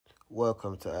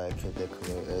Welcome to IK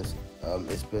Decorators.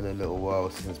 It's been a little while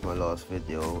since my last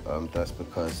video. That's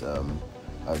because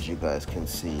as you guys can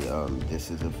see,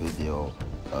 this is a video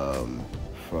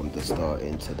from the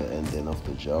starting to the ending of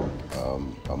the job.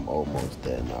 I'm almost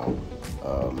there now.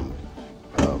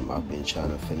 I've been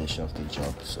trying to finish off the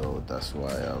job, so that's why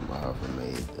I haven't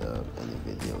made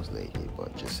any videos lately,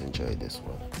 but just enjoy this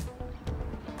one.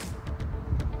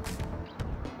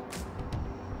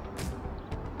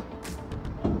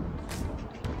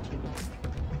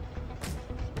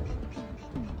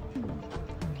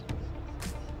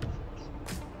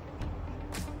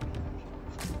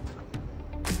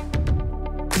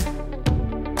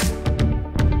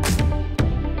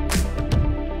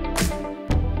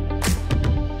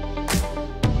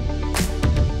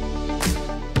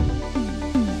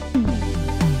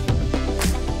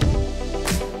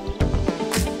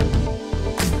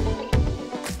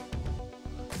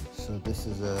 This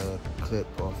is a clip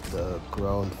of the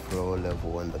ground floor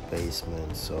level and the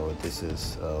basement. So this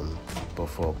is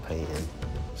before painting.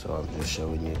 So I'm just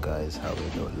showing you guys how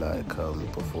it looked like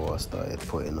before I started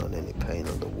putting on any paint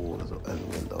on the walls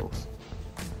and windows.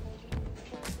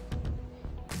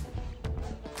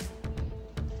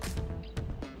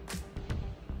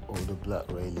 All the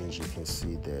black railings you can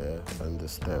see there and the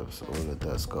steps, all of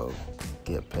that's got to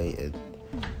get painted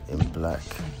in black.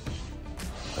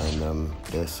 And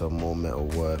there's some more metal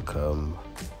work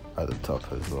at the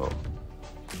top as well.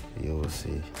 You will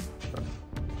see.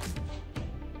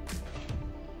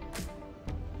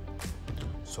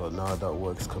 So now that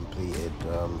work's completed,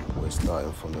 we're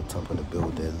starting from the top of the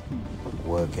building,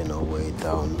 working our way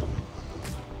down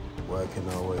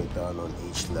on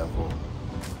each level.